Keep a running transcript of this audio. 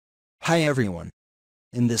Hi everyone.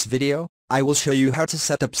 In this video, I will show you how to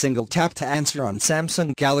set up single tap to answer on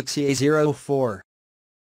Samsung Galaxy A04.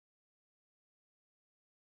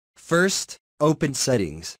 First, open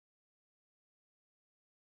Settings.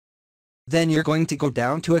 Then you're going to go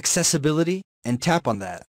down to Accessibility, and tap on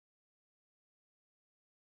that.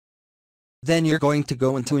 Then you're going to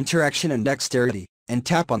go into Interaction and Dexterity, and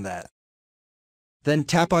tap on that. Then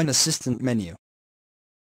tap on Assistant menu.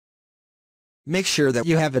 Make sure that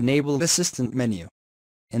you have enabled Assistant menu.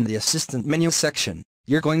 In the Assistant menu section,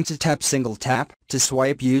 you're going to tap Single Tap. To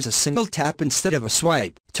swipe, use a single tap instead of a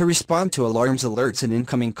swipe, to respond to alarms, alerts and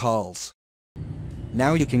incoming calls.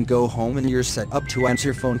 Now you can go home and you're set up to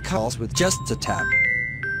answer phone calls with just a tap.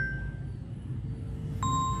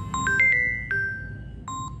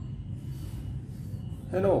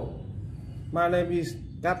 Hello, my name is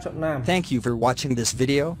Nam. Thank you for watching this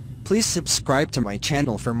video. Please subscribe to my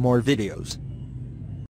channel for more videos.